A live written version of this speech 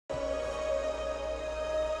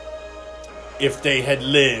If they had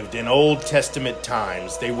lived in Old Testament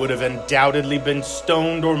times, they would have undoubtedly been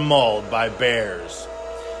stoned or mauled by bears.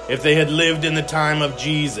 If they had lived in the time of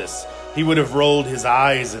Jesus, he would have rolled his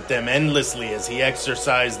eyes at them endlessly as he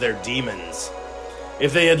exorcised their demons.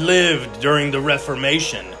 If they had lived during the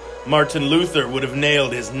Reformation, Martin Luther would have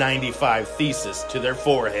nailed his 95 Theses to their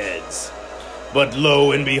foreheads. But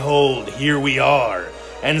lo and behold, here we are,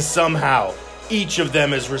 and somehow each of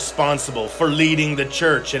them is responsible for leading the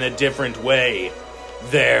church in a different way.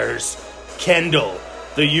 There's Kendall,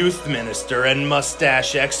 the youth minister and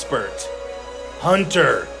mustache expert.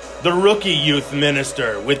 Hunter, the rookie youth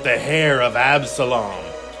minister with the hair of Absalom.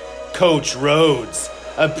 Coach Rhodes,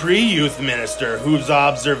 a pre-youth minister whose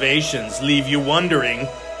observations leave you wondering,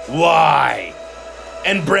 why?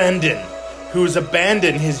 And Brandon, who's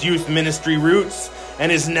abandoned his youth ministry roots and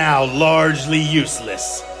is now largely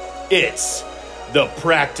useless. It's the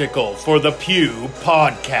Practical for the Pew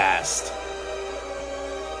podcast.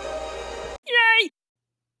 Yay!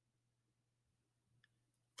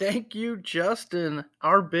 Thank you, Justin,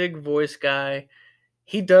 our big voice guy.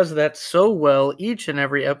 He does that so well each and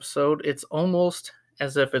every episode, it's almost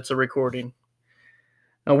as if it's a recording.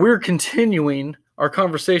 Now, we're continuing our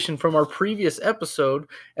conversation from our previous episode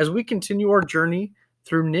as we continue our journey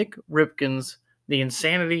through Nick Ripken's The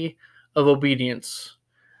Insanity of Obedience.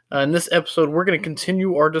 In this episode, we're going to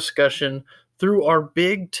continue our discussion through our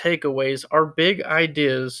big takeaways, our big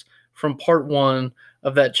ideas from part one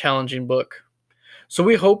of that challenging book. So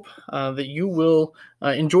we hope that you will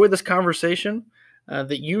enjoy this conversation,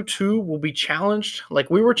 that you too will be challenged like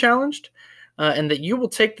we were challenged, and that you will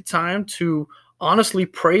take the time to honestly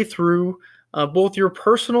pray through both your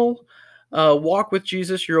personal walk with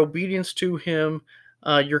Jesus, your obedience to him,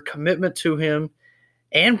 your commitment to him,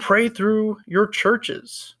 and pray through your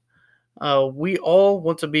churches. We all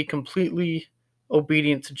want to be completely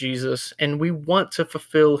obedient to Jesus, and we want to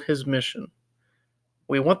fulfill his mission.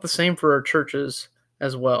 We want the same for our churches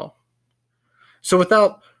as well. So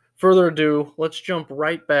without further ado, let's jump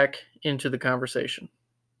right back into the conversation.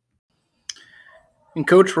 And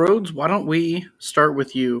Coach Rhodes, why don't we start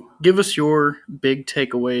with you? Give us your big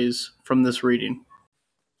takeaways from this reading.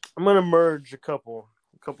 I'm going to merge a couple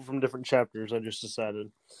from different chapters, I just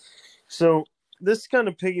decided. So this kind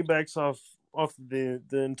of piggybacks off the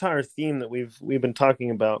entire theme that we've been talking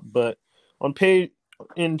about, but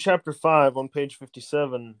in chapter 5 on page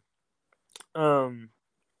 57,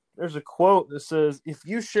 there's a quote that says, "If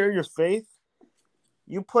you share your faith,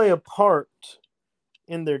 you play a part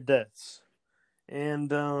in their deaths." And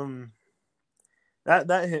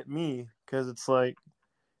that hit me because it's like,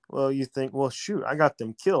 well, you think, well, shoot, I got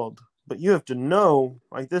them killed. But you have to know,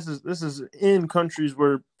 like, this is in countries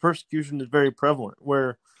where persecution is very prevalent,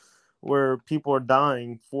 where people are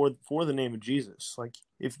dying for the name of Jesus. Like,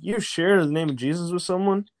 if you share the name of Jesus with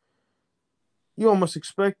someone, you almost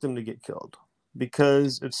expect them to get killed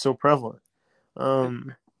because it's so prevalent.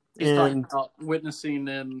 He's talking about witnessing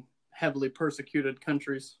in heavily persecuted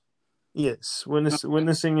countries. Yes,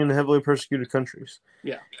 witnessing in heavily persecuted countries.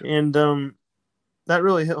 Yeah, and that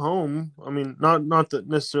really hit home. I mean, not that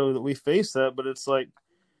necessarily that we face that, but it's like,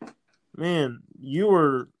 man,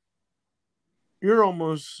 you're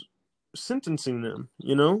almost sentencing them.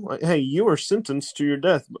 You know, like, hey, you are sentenced to your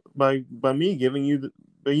death by me giving you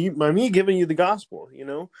the gospel. You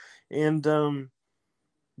know, and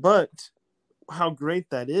but how great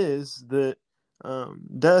that is that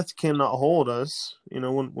death cannot hold us. You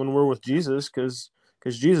know, when we're with Jesus, because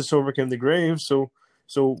Jesus overcame the grave, so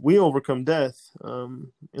we overcome death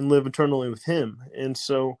and live eternally with him. And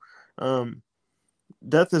so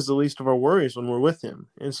death is the least of our worries when we're with him.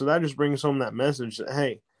 And so that just brings home that message that,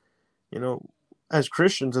 hey, you know, as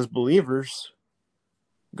Christians, as believers,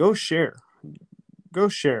 go share,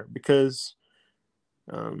 because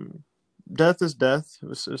death is death.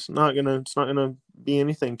 It's not gonna be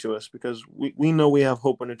anything to us because we know we have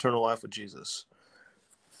hope and eternal life with Jesus.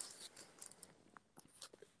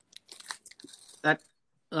 That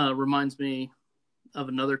reminds me of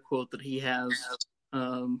another quote that he has,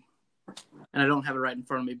 and I don't have it right in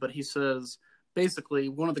front of me, but he says, basically,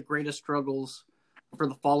 one of the greatest struggles for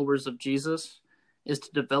the followers of Jesus is to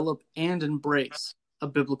develop and embrace a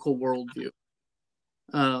biblical worldview.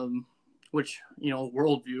 Which, you know,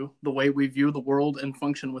 worldview, the way we view the world and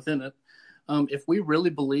function within it. If we really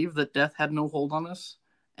believe that death had no hold on us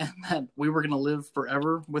and that we were going to live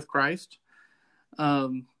forever with Christ,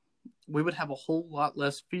 we would have a whole lot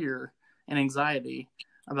less fear and anxiety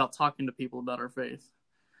about talking to people about our faith.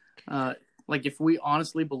 Like, if we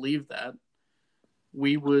honestly believe that,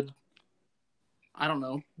 we would, I don't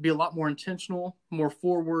know, be a lot more intentional, more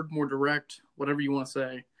forward, more direct, whatever you want to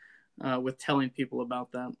say, with telling people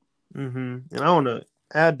about that. And I want to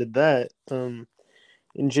add to that.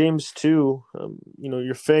 In James 2,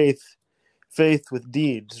 your faith with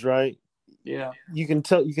deeds, right? Yeah. You can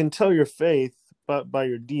tell your faith by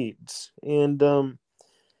your deeds. And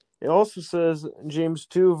it also says in James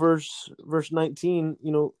 2 verse 19,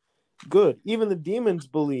 good. Even the demons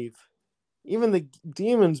believe. Even the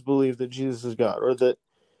demons believe that Jesus is God, or that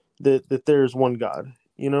there's one God,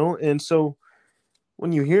 And so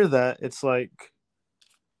when you hear that, it's like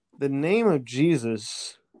the name of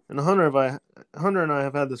Jesus. And Hunter and I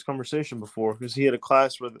have had this conversation before, because he had a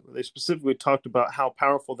class where they specifically talked about how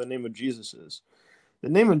powerful the name of Jesus is. The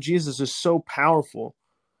name of Jesus is so powerful,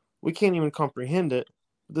 we can't even comprehend it.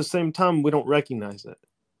 At the same time, we don't recognize it.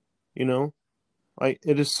 Like,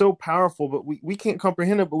 it is so powerful, but we can't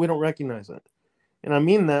comprehend it, but we don't recognize it. And I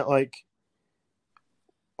mean that, like,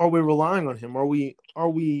 are we relying on him? Are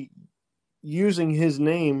we using his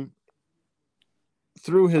name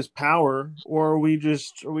through his power, or are we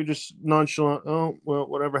just nonchalant? Oh, well,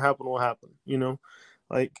 whatever happened will happen.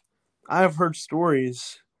 Like, I have heard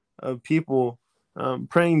stories of people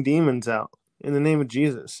praying demons out in the name of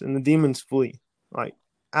Jesus, and the demons flee, like,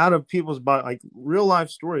 out of people's body, like real life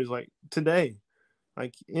stories, like today,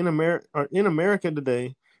 like in America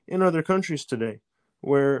today, in other countries today,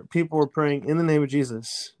 where people are praying in the name of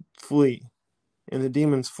Jesus, flee. And the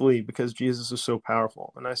demons flee because Jesus is so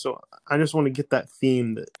powerful. And I just want to get that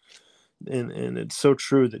theme, that and it's so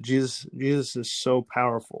true that Jesus is so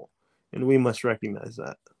powerful, and we must recognize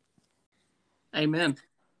that. Amen.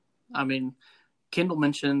 I mean, Kendall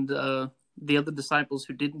mentioned the other disciples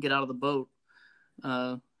who didn't get out of the boat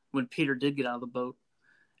when Peter did get out of the boat.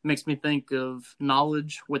 It makes me think of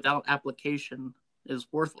knowledge without application is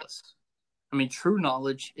worthless. I mean, true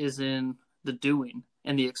knowledge is in the doing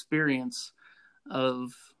and the experience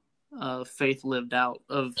of faith lived out,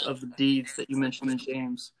 of the deeds that you mentioned in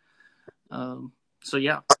James. So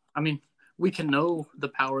yeah, I mean, we can know the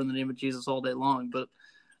power in the name of Jesus all day long, but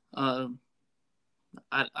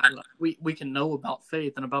we can know about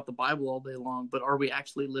faith and about the Bible all day long, but are we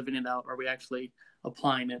actually living it out? Are we actually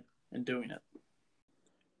applying it and doing it?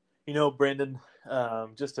 Brandon,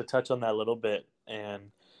 just to touch on that a little bit,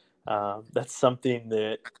 and that's something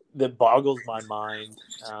that boggles my mind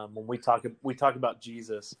when we talk about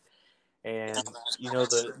Jesus. And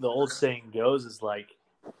the old saying goes is like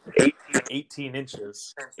 18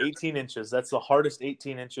 inches. 18 inches. That's the hardest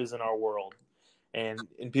 18 inches in our world. And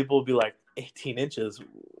people will be like, 18 inches?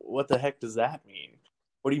 What the heck does that mean?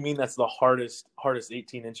 What do you mean that's the hardest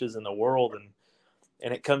 18 inches in the world?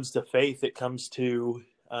 And it comes to faith. It comes to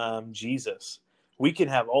Jesus. We can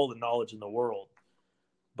have all the knowledge in the world,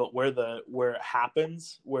 but where it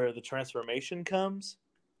happens, where the transformation comes,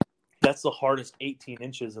 that's the hardest 18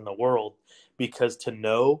 inches in the world, because to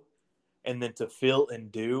know and then to feel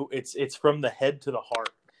and do, it's from the head to the heart.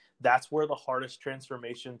 That's where the hardest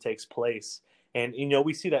transformation takes place. And,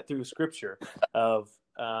 we see that through scripture of,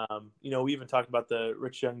 we even talked about the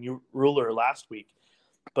rich young ruler last week,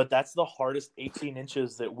 but that's the hardest 18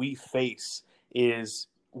 inches that we face. Is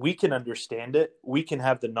we can understand it. We can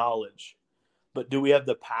have the knowledge, but do we have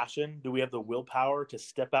the passion? Do we have the willpower to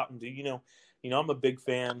step out and do, I'm a big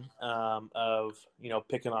fan of,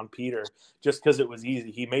 picking on Peter just because it was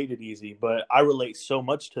easy. He made it easy, but I relate so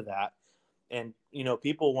much to that. And,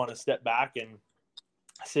 people want to step back and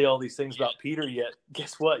say all these things about Peter, yet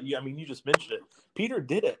guess what? You just mentioned it. Peter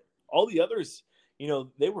did it. All the others,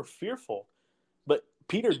 they were fearful, but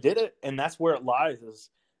Peter did it. And that's where it lies,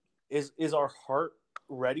 is our heart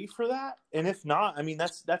ready for that? And if not,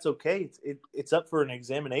 that's okay. It's up for an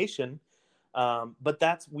examination.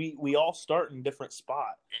 But we all start in a different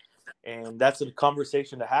spot, and that's a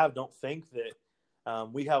conversation to have. Don't think that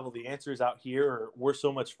we have all the answers out here, or we're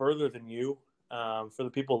so much further than you. For the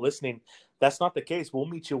people listening, that's not the case. We'll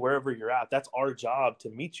meet you wherever you're at. That's our job, to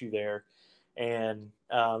meet you there. And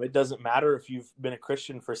it doesn't matter if you've been a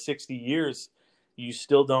Christian for 60 years, you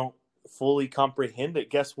still don't fully comprehend it.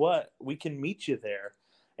 Guess what? We can meet you there.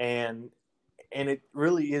 And it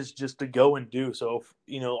really is just to go and do. So,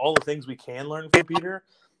 all the things we can learn from Peter,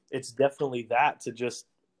 it's definitely that, to just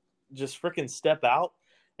freaking step out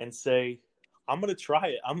and say, I'm going to try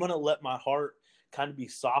it. I'm going to let my heart kind of be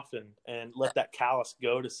softened and let that callous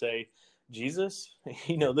go, to say, Jesus,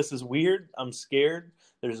 this is weird. I'm scared.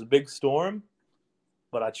 There's a big storm,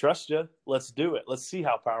 but I trust you. Let's do it. Let's see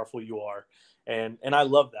how powerful you are. And I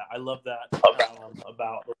love that. I love that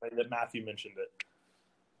about the way that Matthew mentioned it.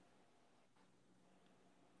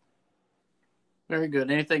 Very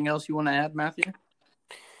good. Anything else you want to add, Matthew?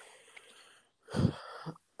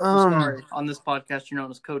 I'm sorry. On this podcast, you're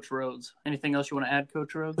known as Coach Rhodes. Anything else you want to add,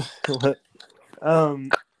 Coach Rhodes?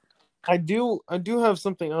 I do have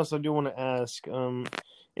something else I do want to ask.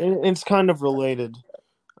 It's kind of related.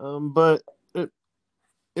 But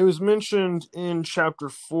it was mentioned in chapter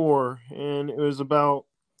 4, and it was about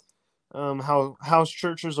how house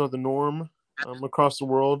churches are the norm across the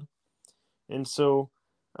world. And so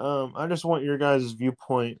I just want your guys'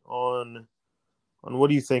 viewpoint on what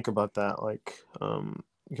do you think about that? Like,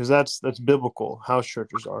 because that's biblical, house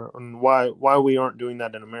churches are, and why we aren't doing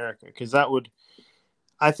that in America. Because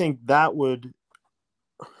I think that would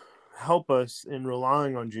help us in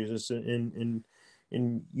relying on Jesus in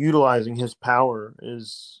utilizing his power,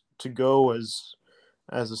 is to go as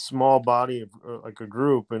a small body of like a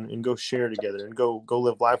group and go share together and go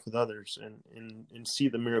live life with others and see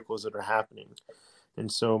the miracles that are happening. And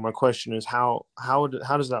so my question is, how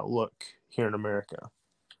does that look here in America?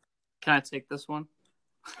 Can I take this one?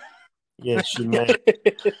 Yes, you may.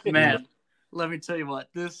 Man, let me tell you what,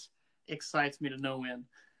 this excites me to no end.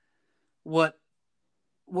 What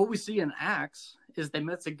we see in Acts is they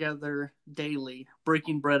met together daily,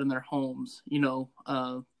 breaking bread in their homes,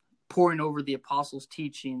 pouring over the apostles'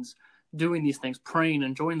 teachings, doing these things, praying,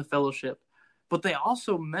 enjoying the fellowship. But they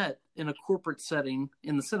also met in a corporate setting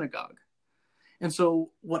in the synagogue. And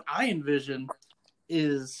so what I envision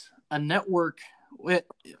is a network.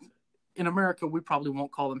 In America, we probably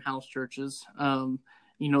won't call them house churches.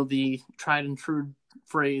 The tried and true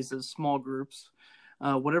phrase is small groups,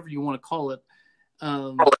 whatever you want to call it.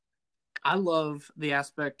 I love the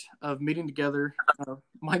aspect of meeting together.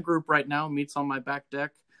 My group right now meets on my back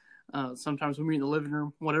deck. Sometimes we meet in the living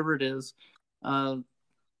room, whatever it is. 10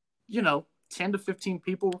 to 15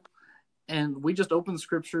 people, and we just open the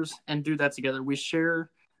scriptures and do that together. We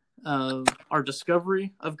share our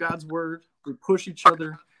discovery of God's word. We push each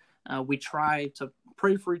other. We try to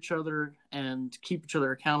pray for each other and keep each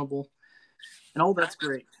other accountable. And all that's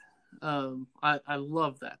great. I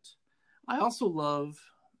love that. I also love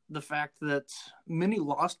the fact that many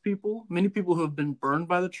lost people, many people who have been burned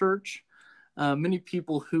by the church, many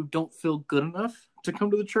people who don't feel good enough to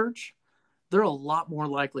come to the church, they're a lot more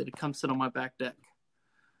likely to come sit on my back deck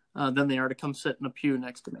than they are to come sit in a pew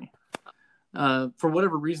next to me. For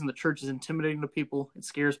whatever reason, the church is intimidating to people. It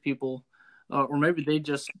scares people. Or maybe they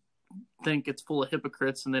just think it's full of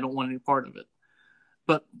hypocrites and they don't want any part of it.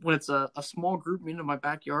 But when it's a small group meeting in my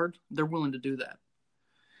backyard, they're willing to do that.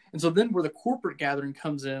 And so then where the corporate gathering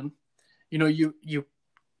comes in, you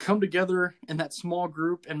come together in that small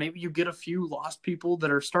group, and maybe you get a few lost people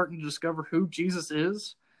that are starting to discover who Jesus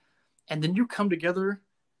is. And then you come together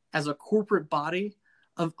as a corporate body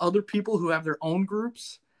of other people who have their own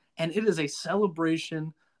groups. And it is a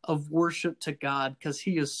celebration of worship to God, because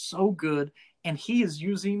he is so good, and he is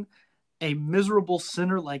using a miserable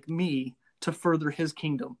sinner like me to further his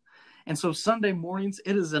kingdom. And so Sunday mornings,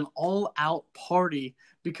 it is an all-out party,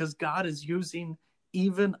 because God is using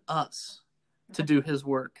even us to do his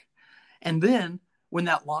work. And then when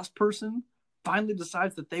that lost person finally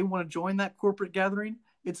decides that they want to join that corporate gathering,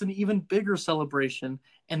 it's an even bigger celebration,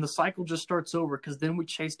 and the cycle just starts over, because then we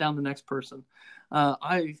chase down the next person.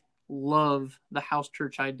 I love the house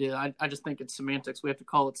church idea. I just think it's semantics. We have to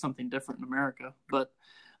call it something different in America, but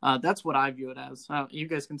that's what I view it as. You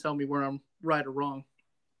guys can tell me where I'm right or wrong.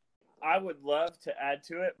 I would love to add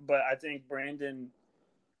to it, but I think Brandon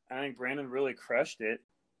really crushed it.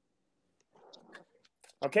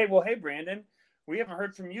 Okay, well, hey, Brandon, we haven't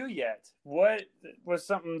heard from you yet. What was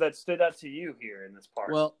something that stood out to you here in this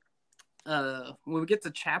part? Well, when we get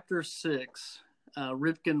to chapter 6,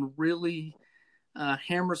 Ripken really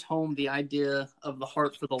hammers home the idea of the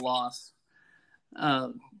heart for the lost.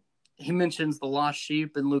 He mentions the lost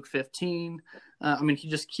sheep in Luke 15. He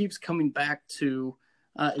just keeps coming back to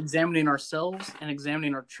examining ourselves and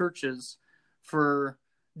examining our churches for,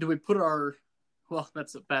 do we put our, well,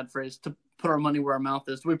 that's a bad phrase, to put our money where our mouth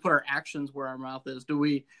is? Do we put our actions where our mouth is? Do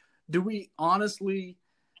we honestly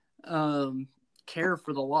care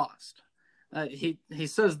for the lost? He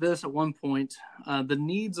says this at one point: the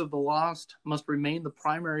needs of the lost must remain the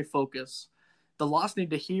primary focus. The lost need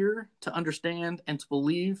to hear, to understand, and to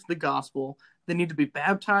believe the gospel. They need to be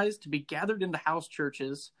baptized, to be gathered into house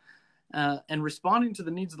churches, and responding to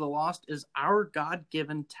the needs of the lost is our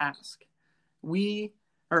God-given task.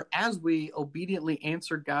 As we obediently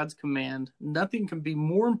answer God's command, nothing can be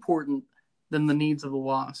more important than the needs of the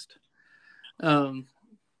lost.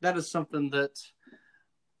 That is something that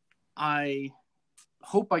I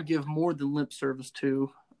hope I give more than lip service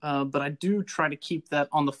to, but I do try to keep that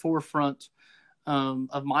on the forefront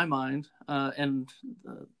of my mind and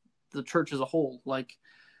the church as a whole. Like,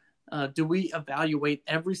 do we evaluate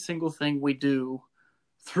every single thing we do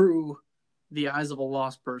through the eyes of a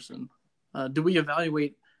lost person? Do we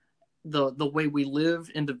evaluate the way we live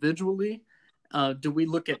individually? Do we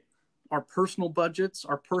look at our personal budgets,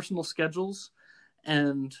 our personal schedules,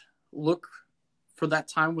 and look for that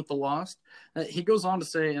time with the lost? He goes on to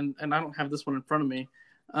say, and I don't have this one in front of me,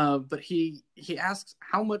 but he asks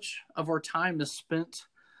how much of our time is spent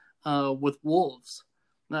with wolves.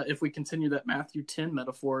 If we continue that Matthew 10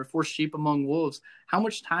 metaphor, if we're sheep among wolves, how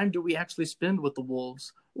much time do we actually spend with the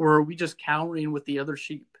wolves? Or are we just cowering with the other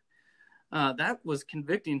sheep? That was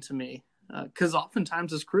convicting to me, because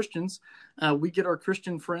oftentimes as Christians, we get our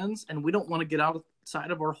Christian friends and we don't want to get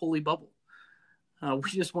outside of our holy bubble.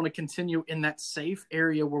 We just want to continue in that safe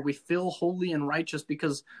area where we feel holy and righteous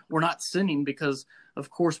because we're not sinning, because, of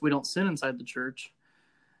course, we don't sin inside the church.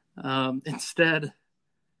 Instead,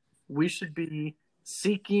 we should be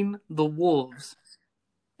seeking the wolves.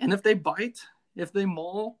 And if they bite, if they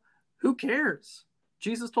maul, who cares?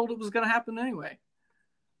 Jesus told it was going to happen anyway.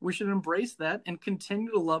 We should embrace that and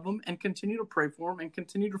continue to love them and continue to pray for them and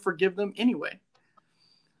continue to forgive them anyway.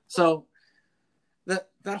 So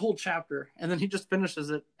that whole chapter, and then he just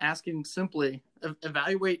finishes it asking simply,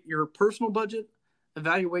 evaluate your personal budget,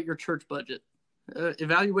 evaluate your church budget,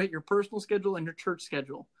 evaluate your personal schedule and your church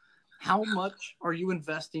schedule. How much are you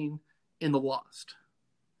investing in the lost?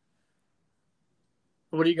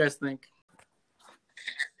 What do you guys think?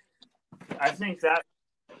 I think that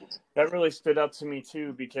really stood out to me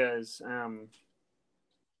too, because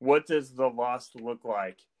what does the lost look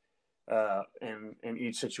like in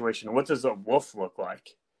each situation? What does a wolf look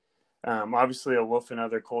like? Obviously, a wolf in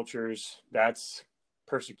other cultures, that's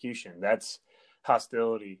persecution, that's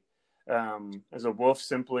hostility. As a wolf,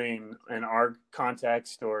 simply in our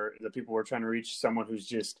context, or the people we're trying to reach, someone who's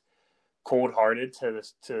just cold-hearted to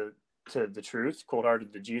the truth,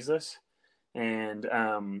 cold-hearted to Jesus. And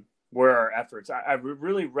where are our efforts? I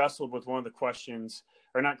really wrestled with one of the questions,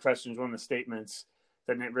 or not questions, one of the statements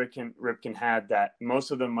that Nick Ripken had, that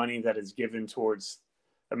most of the money that is given towards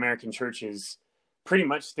American churches pretty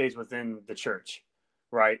much stays within the church,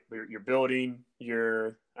 right? Your building,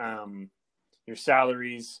 your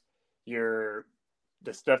salaries, the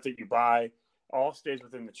stuff that you buy, all stays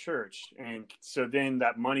within the church. And so then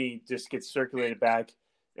that money just gets circulated back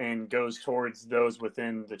and goes towards those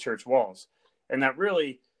within the church walls. And that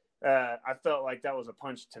really, I felt like that was a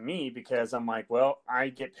punch to me, because I'm like, well, I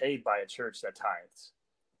get paid by a church that tithes.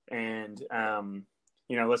 And,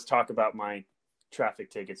 let's talk about my traffic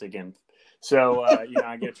tickets again. So,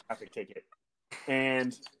 I get a traffic ticket.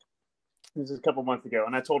 And this is a couple months ago.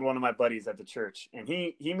 And I told one of my buddies at the church, and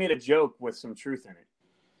he made a joke with some truth in it.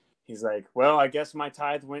 He's like, well, I guess my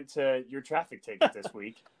tithe went to your traffic ticket this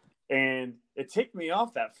week. And it ticked me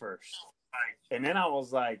off at first. And then I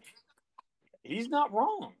was like, he's not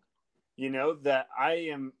wrong. That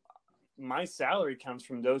my salary comes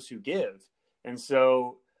from those who give. And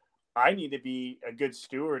so I need to be a good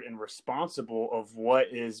steward and responsible of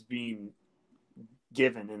what is being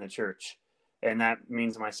given in the church. And that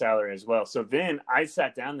means my salary as well. So then I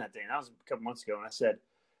sat down that day, and that was a couple months ago, and I said,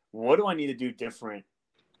 what do I need to do different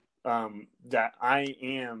that I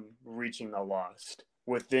am reaching the lost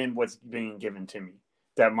within what's being given to me,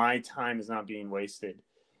 that my time is not being wasted?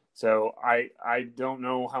 So I don't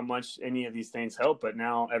know how much any of these things help, but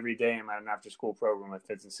now every day I'm at an after-school program with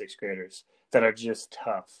 5th and 6th graders that are just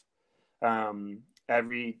tough.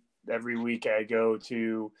 Every week I go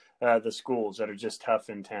to the schools that are just tough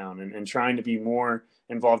in town, and trying to be more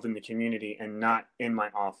involved in the community and not in my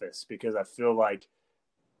office, because I feel like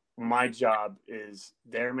my job is,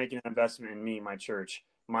 they're making an investment in me, my church.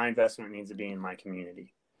 My investment needs to be in my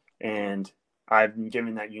community. And I've been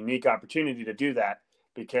given that unique opportunity to do that,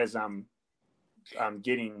 because I'm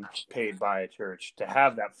getting paid by a church to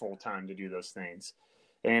have that full time to do those things.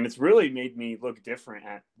 And it's really made me look different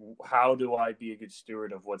at how do I be a good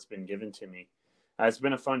steward of what's been given to me. It's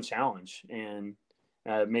been a fun challenge, and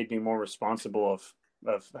it made me more responsible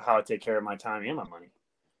of how I take care of my time and my money.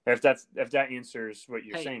 If that answers what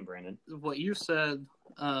you're saying, Brandon. What you said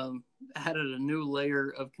added a new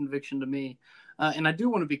layer of conviction to me. And I do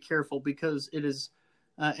want to be careful, because it is,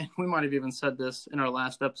 and we might have even said this in our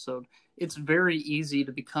last episode, it's very easy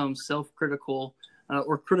to become self-critical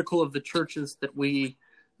or critical of the churches that we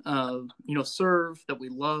serve, that we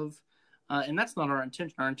love. And that's not our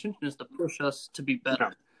intention. Our intention is to push us to be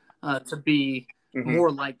better, to be more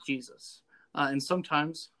like Jesus. And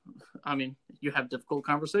sometimes, you have difficult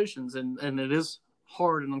conversations, and it is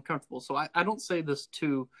hard and uncomfortable. So I don't say this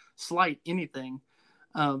to slight anything,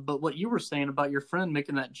 but what you were saying about your friend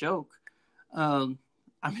making that joke,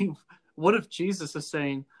 what if Jesus is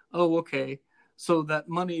saying, oh, okay, so that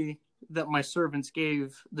money that my servants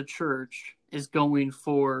gave the church is going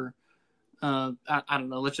for, I don't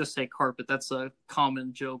know, let's just say carpet. That's a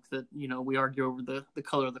common joke that, we argue over the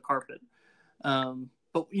color of the carpet.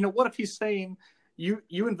 But what if he's saying you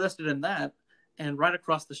invested in that, and right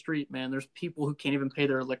across the street, man, there's people who can't even pay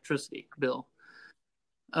their electricity bill.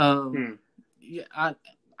 Yeah, I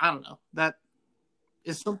don't know. That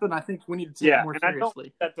is something I think we need to take more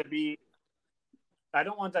seriously. I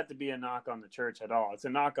don't want that to be a knock on the church at all. It's a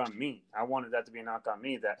knock on me. I wanted that to be a knock on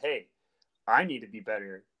me that, hey, I need to be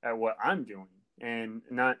better at what I'm doing, and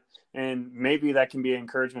maybe that can be an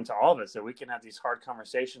encouragement to all of us, that we can have these hard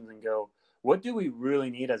conversations and go, what do we really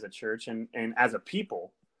need as a church and as a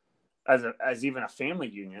people, as even a family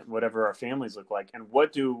unit, whatever our families look like, and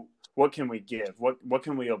what can we give? What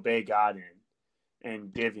can we obey God in,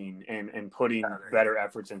 and giving and putting better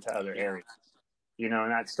efforts into other areas, and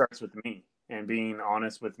that starts with me and being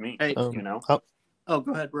honest with me, Hey, Oh,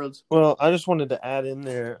 go ahead, Rhodes. Well, I just wanted to add in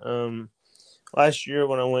there. Last year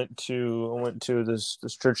when I went to this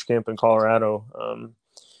church camp in Colorado,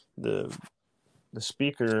 the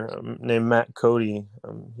speaker named Matt Cody,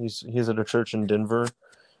 he's at a church in Denver,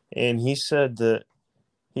 and he said that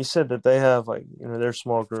they have, like, their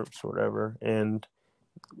small groups or whatever, and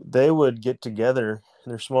they would get together in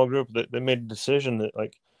their small group. They made a decision that,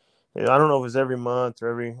 like, I don't know if it was every month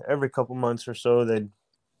or every couple months or so,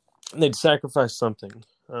 they'd sacrifice something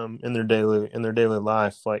in their daily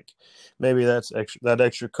life, like maybe that's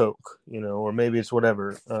extra Coke, or maybe it's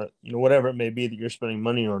whatever whatever it may be that you're spending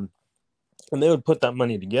money on, and they would put that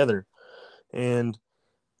money together, and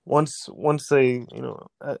once they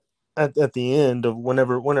at the end of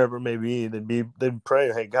whenever it may be, they'd pray,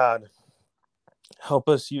 hey God, help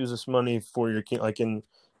us use this money for your king,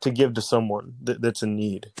 to give to someone that's in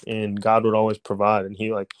need, and God would always provide. And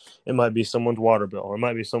he, like, it might be someone's water bill, or it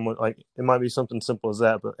might be something simple as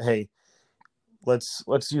that. But hey, let's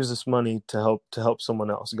use this money to help someone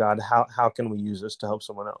else. God, how can we use this to help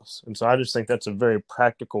someone else? And so I just think that's a very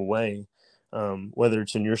practical way, whether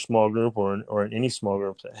it's in your small group or in any small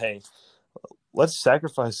group, that hey, let's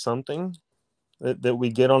sacrifice something that we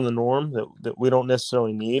get on the norm that we don't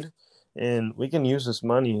necessarily need. And we can use this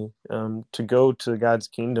money to go to God's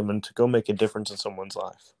kingdom and to go make a difference in someone's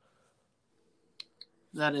life.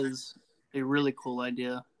 That is a really cool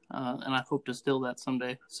idea, and I hope to steal that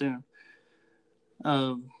someday soon.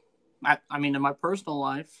 I mean, in my personal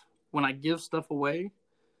life, when I give stuff away,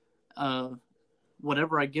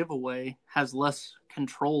 whatever I give away has less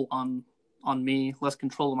control on me, less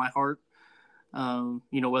control of my heart,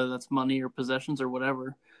 whether that's money or possessions or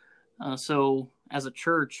whatever. So as a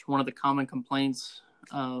church, one of the common complaints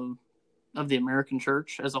of the American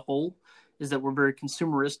church as a whole is that we're very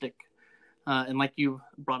consumeristic. And like you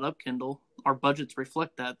brought up, Kendall, our budgets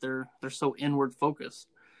reflect that. They're so inward focused.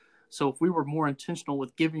 So if we were more intentional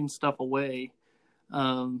with giving stuff away,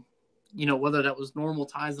 whether that was normal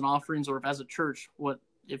tithes and offerings, or if as a church,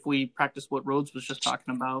 if we practiced what Rhodes was just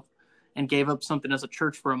talking about and gave up something as a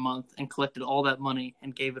church for a month and collected all that money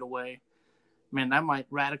and gave it away, man, that might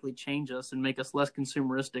radically change us and make us less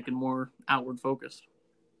consumeristic and more outward focused.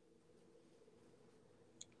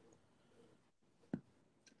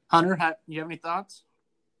 Hunter, you have any thoughts?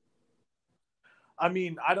 I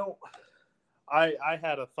mean, I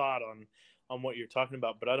had a thought on what you're talking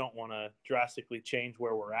about, but I don't want to drastically change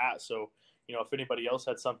where we're at. So, if anybody else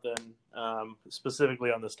had something specifically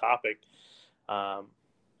on this topic,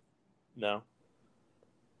 no.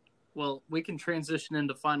 Well, we can transition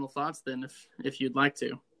into final thoughts then, if you'd like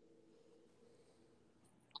to.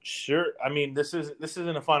 Sure. I mean, this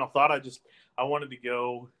isn't a final thought. I wanted to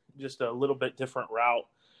go just a little bit different route,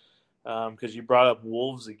 because you brought up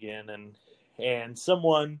wolves again, and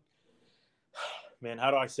someone, man,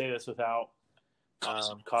 how do I say this without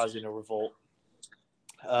causing a revolt?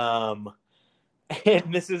 And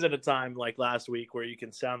this isn't a time like last week where you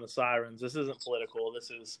can sound the sirens. This isn't political.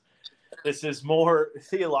 This is more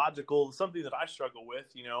theological, something that I struggle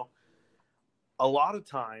with, a lot of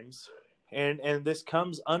times, and this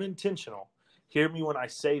comes unintentional. Hear me when I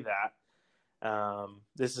say that.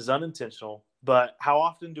 This is unintentional, but how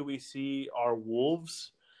often do we see our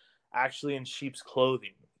wolves actually in sheep's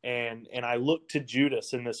clothing? And I look to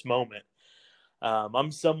Judas in this moment.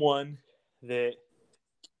 I'm someone that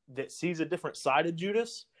sees a different side of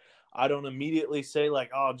Judas. I don't immediately say,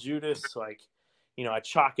 like, oh, Judas, like, I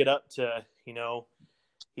chalk it up to,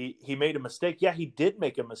 he made a mistake. Yeah, he did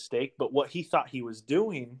make a mistake, but what he thought he was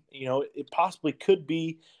doing, it possibly could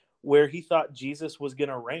be where he thought Jesus was going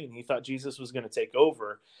to reign. He thought Jesus was going to take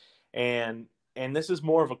over. And this is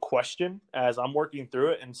more of a question as I'm working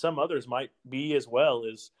through it, and some others might be as well,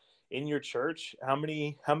 is, in your church, how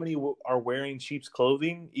many are wearing sheep's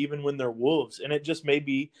clothing even when they're wolves? And it just may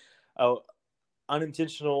be a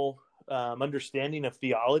unintentional understanding of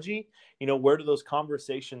theology. Where do those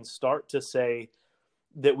conversations start to say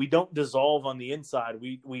that we don't dissolve on the inside?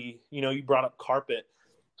 We you brought up carpet.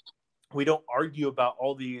 We don't argue about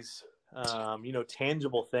all these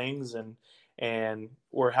tangible things, and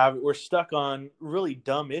we're stuck on really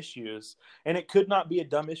dumb issues. And it could not be a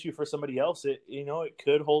dumb issue for somebody else. It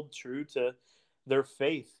could hold true to their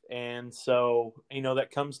faith. And so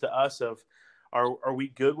that comes to us of, are we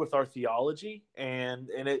good with our theology? And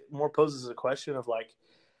it more poses a question of like,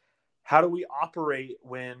 how do we operate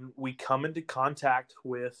when we come into contact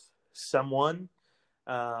with someone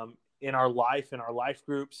in our life, in our life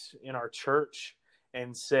groups, in our church,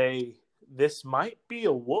 and say, this might be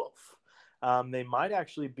a wolf. They might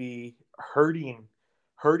actually be hurting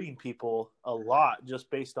people a lot, just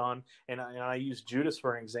based on, and I use Judas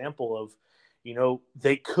for an example of,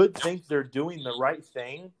 they could think they're doing the right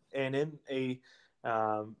thing. And in a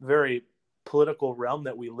very political realm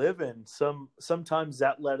that we live in, sometimes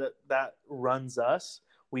that runs us.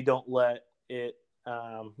 We don't let it,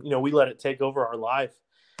 we let it take over our life.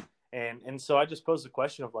 And so I just pose the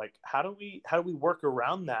question of like, how do we work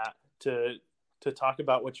around that to talk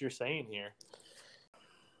about what you're saying here?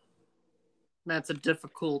 That's a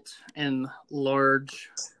difficult and large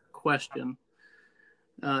question,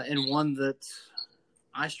 and one that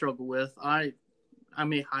I struggle with. I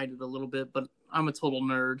may hide it a little bit, but I'm a total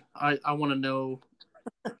nerd. I want to know.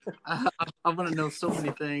 I want to know so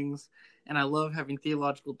many things, and I love having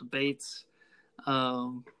theological debates,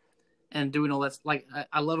 and doing all that. Like,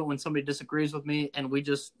 I love it when somebody disagrees with me, and we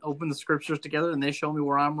just open the scriptures together, and they show me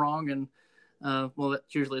where I'm wrong. And well,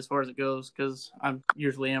 that's usually as far as it goes, because I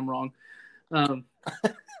usually am wrong.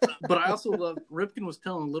 But I also love, Ripken was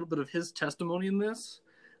telling a little bit of his testimony in this,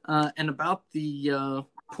 and about the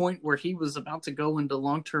point where he was about to go into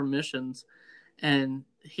long-term missions. And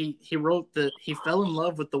he wrote that he fell in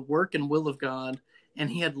love with the work and will of God, and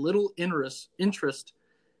he had little interest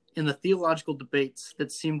in the theological debates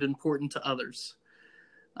that seemed important to others.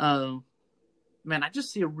 Man, I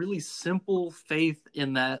just see a really simple faith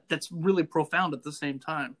in that's really profound at the same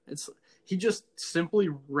time. He just simply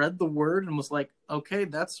read the word and was like, okay,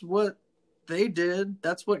 that's what they did.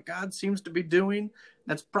 That's what God seems to be doing.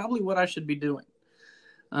 That's probably what I should be doing.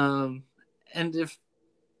 And if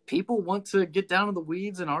people want to get down in the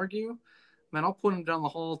weeds and argue, man, I'll put them down the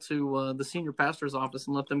hall to the senior pastor's office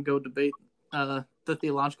and let them go debate the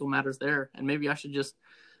theological matters there. And maybe I should just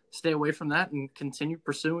stay away from that and continue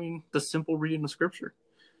pursuing the simple reading of Scripture.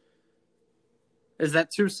 Is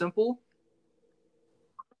that too simple?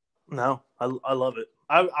 No, I love it.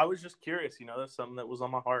 I was just curious. That's something that was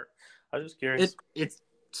on my heart. I was just curious. It's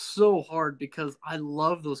so hard because I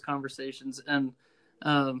love those conversations. And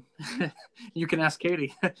you can ask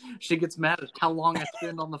Katie. She gets mad at how long I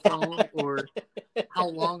spend on the phone, or how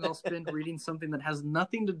long I'll spend reading something that has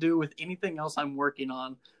nothing to do with anything else I'm working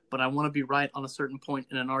on, but I want to be right on a certain point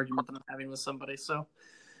in an argument that I'm having with somebody. So,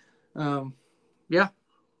 yeah,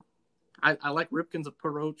 I like Ripken's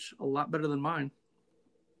approach a lot better than mine.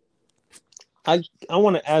 I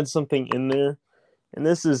want to add something in there, and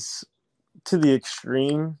this is to the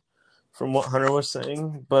extreme from what Hunter was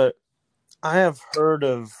saying, but I've heard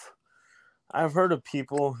of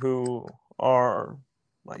people who are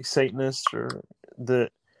like Satanists, or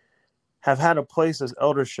that have had a place as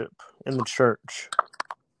eldership in the church,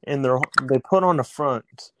 and they put on the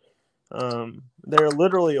front. They're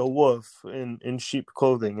literally a wolf in sheep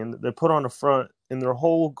clothing, and they put on the front, and their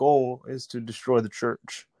whole goal is to destroy the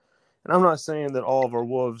church. And I'm not saying that all of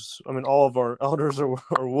our elders are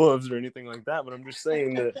wolves or anything like that, but I'm just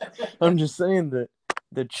saying that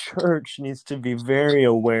the church needs to be very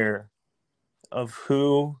aware of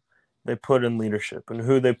who they put in leadership and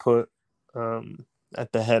who they put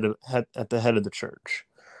at the head of the church.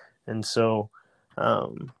 And so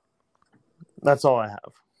that's all I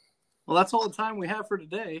have. Well, that's all the time we have for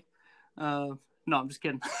today. No, I'm just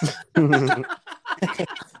kidding.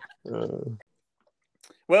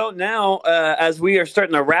 Well, now, as we are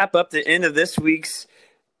starting to wrap up the end of this week's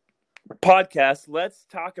podcast, let's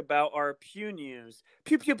talk about our Pew News.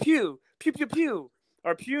 Pew, pew, pew. Pew, pew, pew.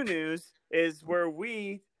 Our Pew News is where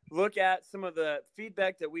we look at some of the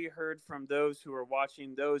feedback that we heard from those who are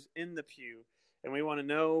watching, those in the pew. And we want to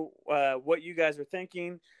know what you guys are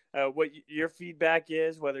thinking, what your feedback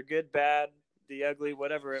is, whether good, bad, the ugly,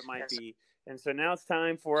 whatever it might be. And so now it's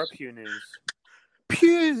time for our Pew News.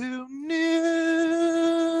 Pew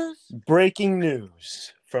News. Breaking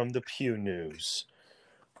news from the Pew News.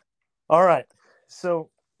 All right. So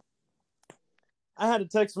I had a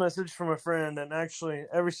text message from a friend, and actually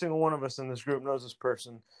every single one of us in this group knows this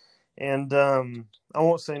person. And I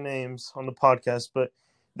won't say names on the podcast, but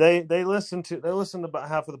they listened to about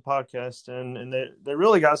half of the podcast, and they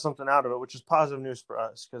really got something out of it, which is positive news for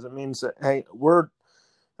us, because it means that, hey, we're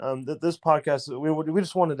that this podcast, we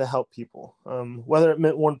just wanted to help people, whether it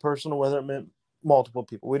meant one person or whether it meant multiple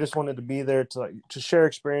people. We just wanted to be there to share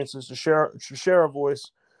experiences, to share our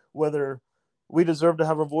voice, whether we deserve to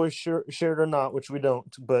have our voice shared or not, which we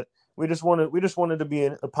don't. But we just wanted to be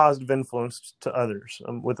a positive influence to others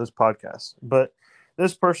with this podcast. But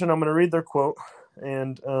this person, I'm going to read their quote,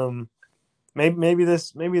 and maybe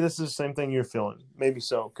this is the same thing you're feeling. Maybe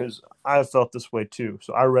so, because I have felt this way too.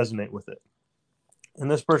 So I resonate with it. And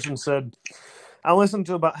this person said, I listened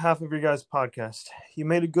to about half of your guys' podcast. You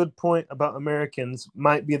made a good point about Americans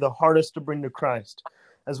might be the hardest to bring to Christ,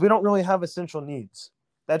 as we don't really have essential needs.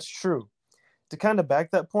 That's true. To kind of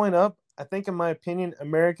back that point up, I think, in my opinion,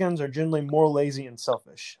 Americans are generally more lazy and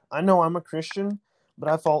selfish. I know I'm a Christian, but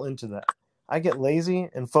I fall into that. I get lazy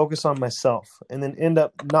and focus on myself, and then end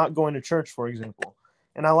up not going to church, for example.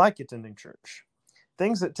 And I like attending church.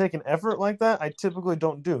 Things that take an effort like that, I typically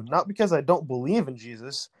don't do. Not because I don't believe in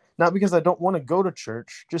Jesus, not because I don't want to go to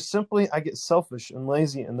church, just simply I get selfish and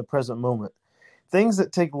lazy in the present moment. Things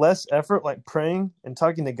that take less effort, like praying and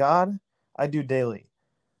talking to God, I do daily.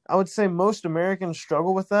 I would say most Americans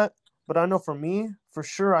struggle with that, but I know for me, for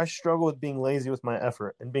sure, I struggle with being lazy with my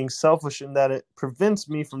effort and being selfish in that it prevents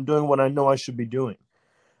me from doing what I know I should be doing.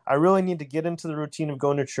 I really need to get into the routine of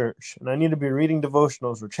going to church, and I need to be reading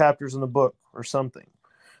devotionals or chapters in the book or something.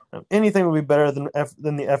 Anything would be better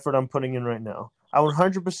than the effort I'm putting in right now. I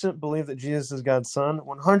 100% believe that Jesus is God's son,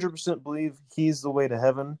 100% believe he's the way to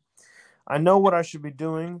heaven. I know what I should be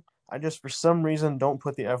doing. I just, for some reason, don't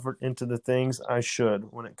put the effort into the things I should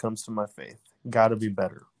when it comes to my faith. Gotta be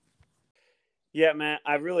better. Yeah, man,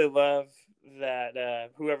 I really love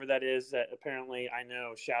that. Whoever that is, that apparently I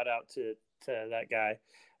know. Shout out to that guy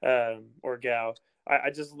or gal. I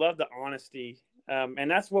just love the honesty, and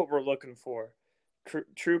that's what we're looking for: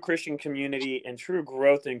 true Christian community and true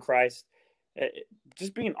growth in Christ.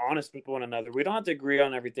 Just being honest with one another. We don't have to agree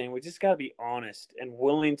on everything. We just got to be honest and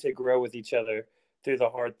willing to grow with each other through the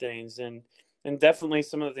hard things. And definitely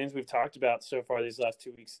some of the things we've talked about so far these last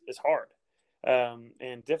 2 weeks is hard.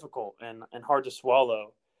 And difficult and hard to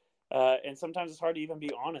swallow. And sometimes it's hard to even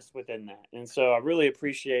be honest within that. And so I really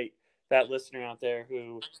appreciate that listener out there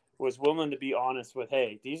who was willing to be honest with,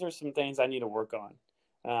 hey, these are some things I need to work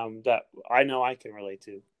on that I know I can relate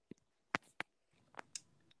to.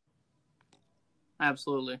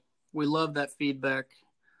 Absolutely. We love that feedback.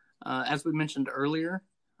 As we mentioned earlier,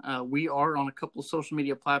 we are on a couple of social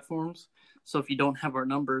media platforms. So if you don't have our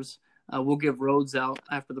numbers, we'll give roads out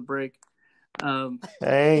after the break.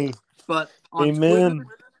 Hey, but on amen.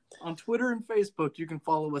 Twitter and Facebook, you can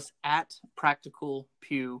follow us at Practical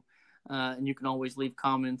Pew, and you can always leave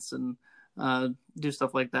comments and do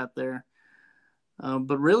stuff like that there.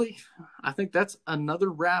 But really, I think that's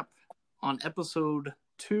another wrap on episode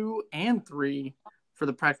 2 and 3 for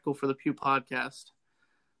the Practical for the Pew podcast.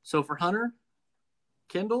 So for Hunter,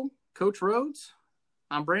 Kendall, Coach Rhodes,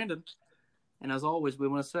 I'm Brandon, and as always, we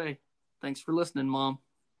want to say thanks for listening, Mom.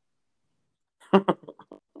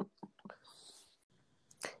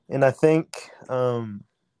 And I think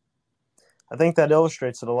that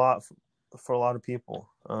illustrates it a lot for a lot of people.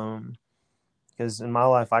 Because in my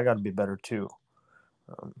life, I got to be better too.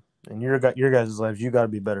 And your guys' lives, you got to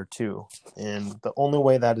be better too. And the only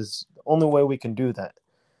way we can do that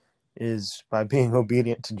is by being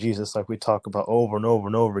obedient to Jesus, like we talk about over and over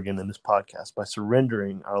and over again in this podcast, by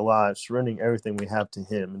surrendering our lives, surrendering everything we have to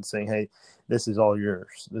him, and saying, "Hey, this is all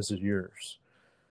yours. This is yours."